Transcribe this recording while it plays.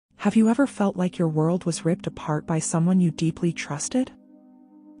Have you ever felt like your world was ripped apart by someone you deeply trusted?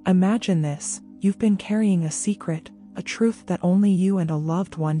 Imagine this: you've been carrying a secret, a truth that only you and a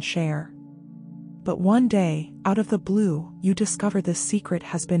loved one share. But one day, out of the blue, you discover this secret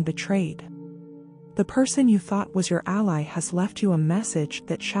has been betrayed. The person you thought was your ally has left you a message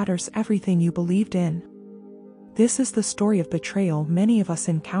that shatters everything you believed in. This is the story of betrayal many of us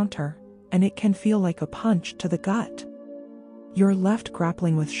encounter, and it can feel like a punch to the gut. You're left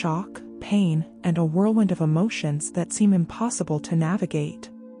grappling with shock, pain, and a whirlwind of emotions that seem impossible to navigate.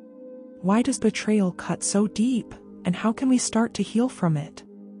 Why does betrayal cut so deep, and how can we start to heal from it?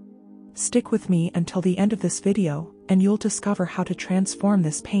 Stick with me until the end of this video, and you'll discover how to transform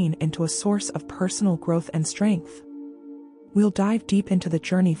this pain into a source of personal growth and strength. We'll dive deep into the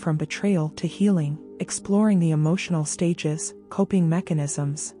journey from betrayal to healing, exploring the emotional stages, coping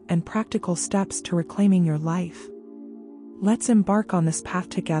mechanisms, and practical steps to reclaiming your life. Let's embark on this path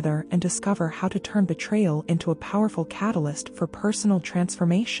together and discover how to turn betrayal into a powerful catalyst for personal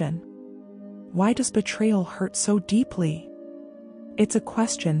transformation. Why does betrayal hurt so deeply? It's a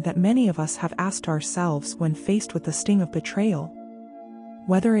question that many of us have asked ourselves when faced with the sting of betrayal.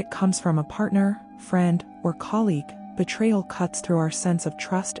 Whether it comes from a partner, friend, or colleague, betrayal cuts through our sense of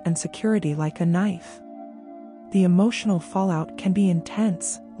trust and security like a knife. The emotional fallout can be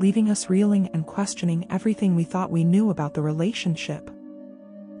intense, leaving us reeling and questioning everything we thought we knew about the relationship.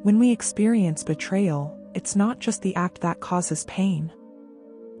 When we experience betrayal, it's not just the act that causes pain.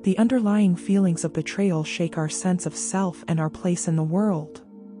 The underlying feelings of betrayal shake our sense of self and our place in the world.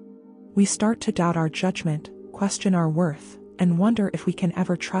 We start to doubt our judgment, question our worth, and wonder if we can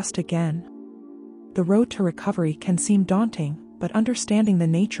ever trust again. The road to recovery can seem daunting, but understanding the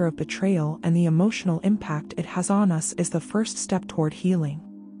nature of betrayal and the emotional impact it has on us is the first step toward healing.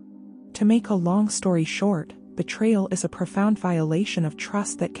 To make a long story short, betrayal is a profound violation of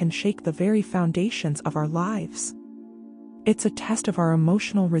trust that can shake the very foundations of our lives. It's a test of our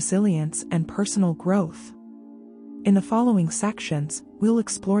emotional resilience and personal growth. In the following sections, we'll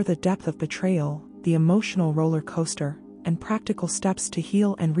explore the depth of betrayal, the emotional roller coaster, and practical steps to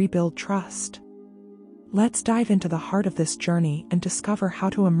heal and rebuild trust. Let's dive into the heart of this journey and discover how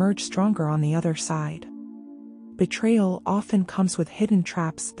to emerge stronger on the other side. Betrayal often comes with hidden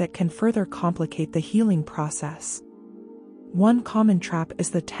traps that can further complicate the healing process. One common trap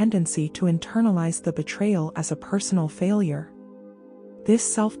is the tendency to internalize the betrayal as a personal failure. This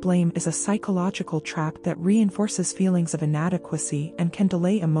self-blame is a psychological trap that reinforces feelings of inadequacy and can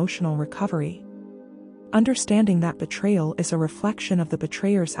delay emotional recovery. Understanding that betrayal is a reflection of the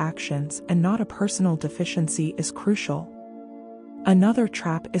betrayer's actions and not a personal deficiency is crucial. Another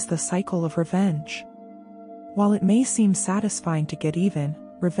trap is the cycle of revenge. While it may seem satisfying to get even,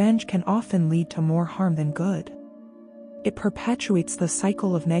 revenge can often lead to more harm than good. It perpetuates the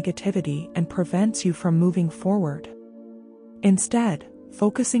cycle of negativity and prevents you from moving forward. Instead,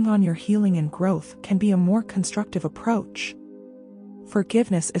 focusing on your healing and growth can be a more constructive approach.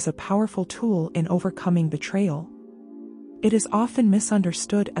 Forgiveness is a powerful tool in overcoming betrayal. It is often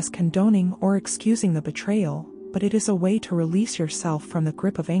misunderstood as condoning or excusing the betrayal, but it is a way to release yourself from the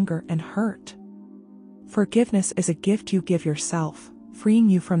grip of anger and hurt. Forgiveness is a gift you give yourself, freeing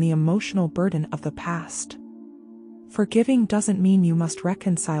you from the emotional burden of the past. Forgiving doesn't mean you must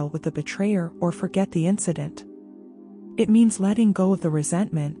reconcile with the betrayer or forget the incident. It means letting go of the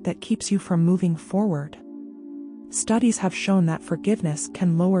resentment that keeps you from moving forward. Studies have shown that forgiveness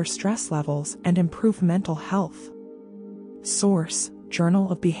can lower stress levels and improve mental health. Source: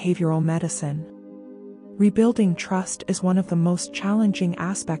 Journal of Behavioral Medicine. Rebuilding trust is one of the most challenging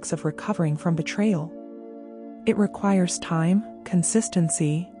aspects of recovering from betrayal. It requires time,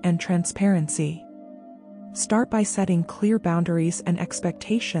 consistency, and transparency. Start by setting clear boundaries and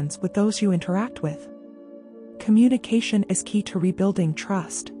expectations with those you interact with. Communication is key to rebuilding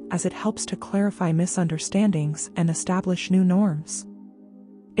trust, as it helps to clarify misunderstandings and establish new norms.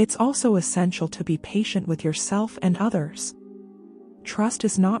 It's also essential to be patient with yourself and others. Trust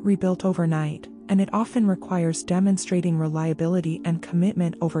is not rebuilt overnight, and it often requires demonstrating reliability and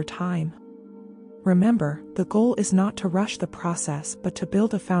commitment over time. Remember, the goal is not to rush the process but to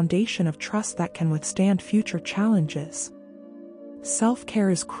build a foundation of trust that can withstand future challenges.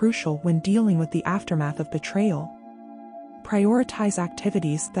 Self-care is crucial when dealing with the aftermath of betrayal. Prioritize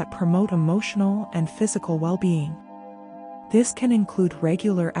activities that promote emotional and physical well-being. This can include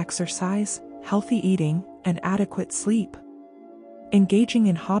regular exercise, healthy eating, and adequate sleep. Engaging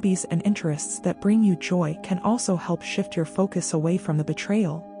in hobbies and interests that bring you joy can also help shift your focus away from the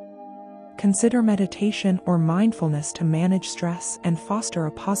betrayal. Consider meditation or mindfulness to manage stress and foster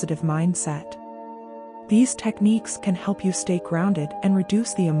a positive mindset. These techniques can help you stay grounded and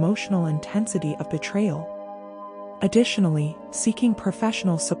reduce the emotional intensity of betrayal. Additionally, seeking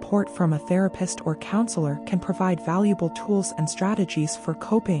professional support from a therapist or counselor can provide valuable tools and strategies for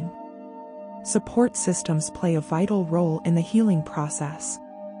coping. Support systems play a vital role in the healing process.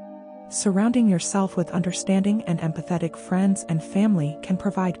 Surrounding yourself with understanding and empathetic friends and family can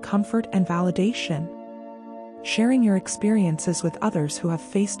provide comfort and validation. Sharing your experiences with others who have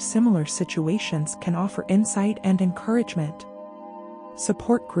faced similar situations can offer insight and encouragement.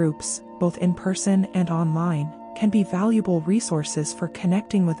 Support groups, both in person and online, can be valuable resources for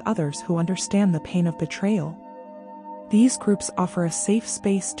connecting with others who understand the pain of betrayal. These groups offer a safe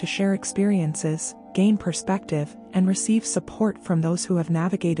space to share experiences, gain perspective, and receive support from those who have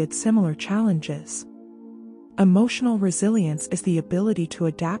navigated similar challenges. Emotional resilience is the ability to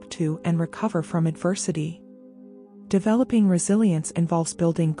adapt to and recover from adversity. Developing resilience involves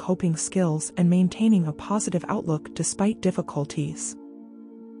building coping skills and maintaining a positive outlook despite difficulties.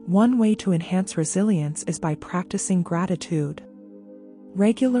 One way to enhance resilience is by practicing gratitude.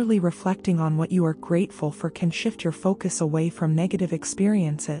 Regularly reflecting on what you are grateful for can shift your focus away from negative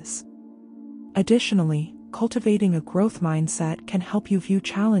experiences. Additionally, cultivating a growth mindset can help you view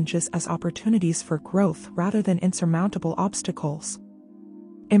challenges as opportunities for growth rather than insurmountable obstacles.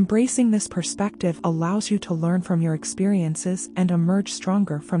 Embracing this perspective allows you to learn from your experiences and emerge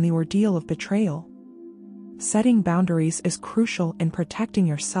stronger from the ordeal of betrayal. Setting boundaries is crucial in protecting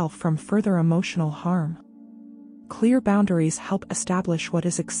yourself from further emotional harm. Clear boundaries help establish what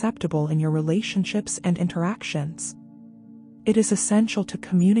is acceptable in your relationships and interactions. It is essential to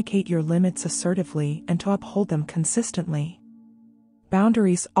communicate your limits assertively and to uphold them consistently.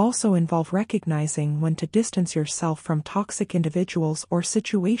 Boundaries also involve recognizing when to distance yourself from toxic individuals or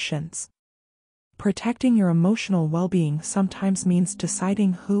situations. Protecting your emotional well-being sometimes means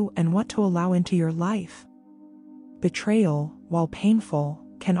deciding who and what to allow into your life. Betrayal, while painful,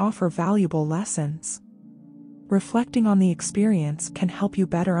 can offer valuable lessons. Reflecting on the experience can help you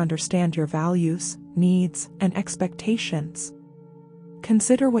better understand your values, needs, and expectations.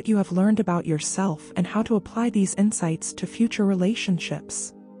 Consider what you have learned about yourself and how to apply these insights to future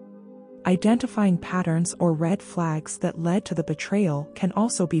relationships. Identifying patterns or red flags that led to the betrayal can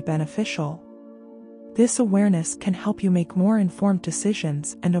also be beneficial. This awareness can help you make more informed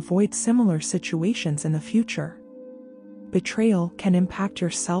decisions and avoid similar situations in the future. Betrayal can impact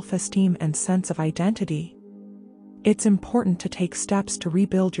your self-esteem and sense of identity. It's important to take steps to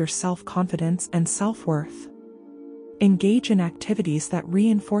rebuild your self-confidence and self-worth. Engage in activities that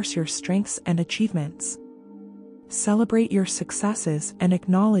reinforce your strengths and achievements. Celebrate your successes and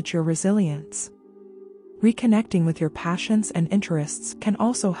acknowledge your resilience. Reconnecting with your passions and interests can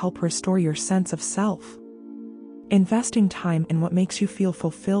also help restore your sense of self. Investing time in what makes you feel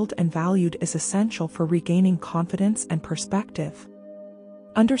fulfilled and valued is essential for regaining confidence and perspective.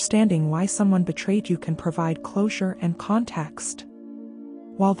 Understanding why someone betrayed you can provide closure and context.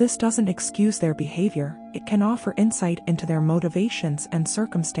 While this doesn't excuse their behavior, it can offer insight into their motivations and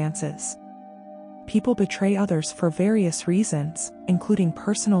circumstances. People betray others for various reasons, including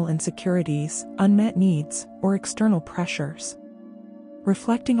personal insecurities, unmet needs, or external pressures.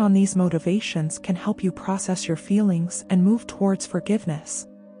 Reflecting on these motivations can help you process your feelings and move towards forgiveness.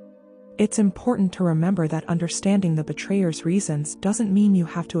 It's important to remember that understanding the betrayer's reasons doesn't mean you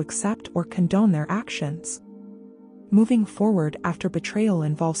have to accept or condone their actions. Moving forward after betrayal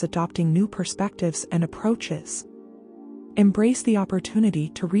involves adopting new perspectives and approaches. Embrace the opportunity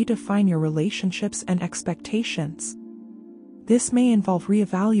to redefine your relationships and expectations. This may involve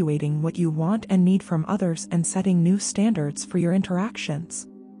reevaluating what you want and need from others and setting new standards for your interactions.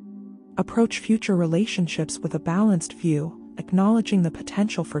 Approach future relationships with a balanced view, acknowledging the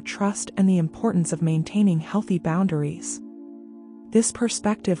potential for trust and the importance of maintaining healthy boundaries. This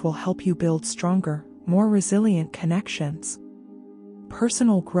perspective will help you build stronger, more resilient connections.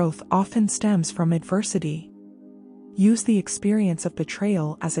 Personal growth often stems from adversity. Use the experience of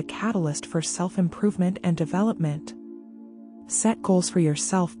betrayal as a catalyst for self-improvement and development. Set goals for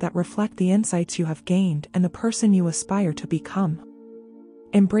yourself that reflect the insights you have gained and the person you aspire to become.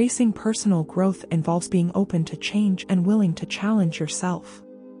 Embracing personal growth involves being open to change and willing to challenge yourself.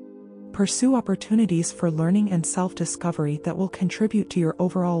 Pursue opportunities for learning and self-discovery that will contribute to your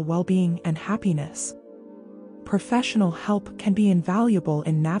overall well-being and happiness. Professional help can be invaluable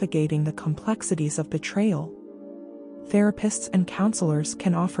in navigating the complexities of betrayal. Therapists and counselors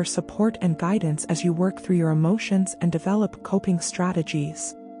can offer support and guidance as you work through your emotions and develop coping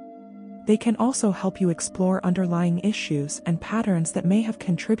strategies. They can also help you explore underlying issues and patterns that may have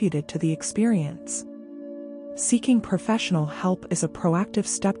contributed to the experience. Seeking professional help is a proactive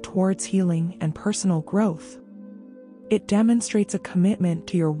step towards healing and personal growth. It demonstrates a commitment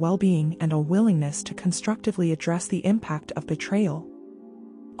to your well-being and a willingness to constructively address the impact of betrayal.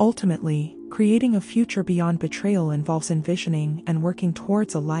 Ultimately, creating a future beyond betrayal involves envisioning and working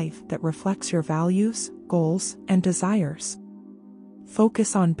towards a life that reflects your values, goals, and desires.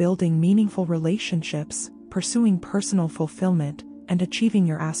 Focus on building meaningful relationships, pursuing personal fulfillment, and achieving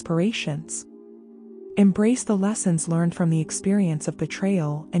your aspirations. Embrace the lessons learned from the experience of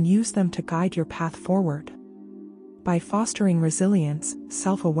betrayal and use them to guide your path forward. By fostering resilience,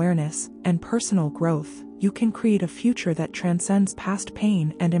 self-awareness, and personal growth, you can create a future that transcends past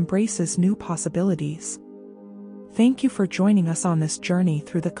pain and embraces new possibilities. Thank you for joining us on this journey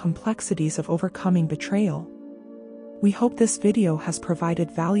through the complexities of overcoming betrayal. We hope this video has provided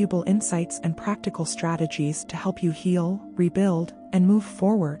valuable insights and practical strategies to help you heal, rebuild, and move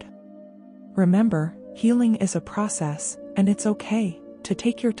forward. Remember, healing is a process, and it's okay to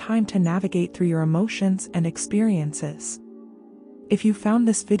take your time to navigate through your emotions and experiences. If you found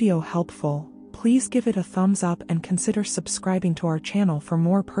this video helpful, please give it a thumbs up and consider subscribing to our channel for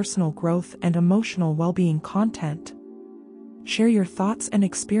more personal growth and emotional well-being content. Share your thoughts and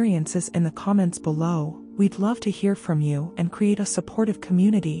experiences in the comments below. We'd love to hear from you and create a supportive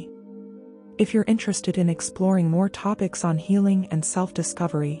community. If you're interested in exploring more topics on healing and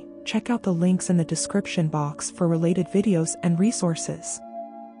self-discovery, check out the links in the description box for related videos and resources.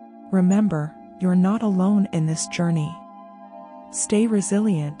 Remember, you're not alone in this journey. Stay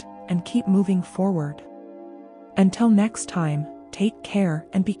resilient and keep moving forward. Until next time, take care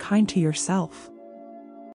and be kind to yourself.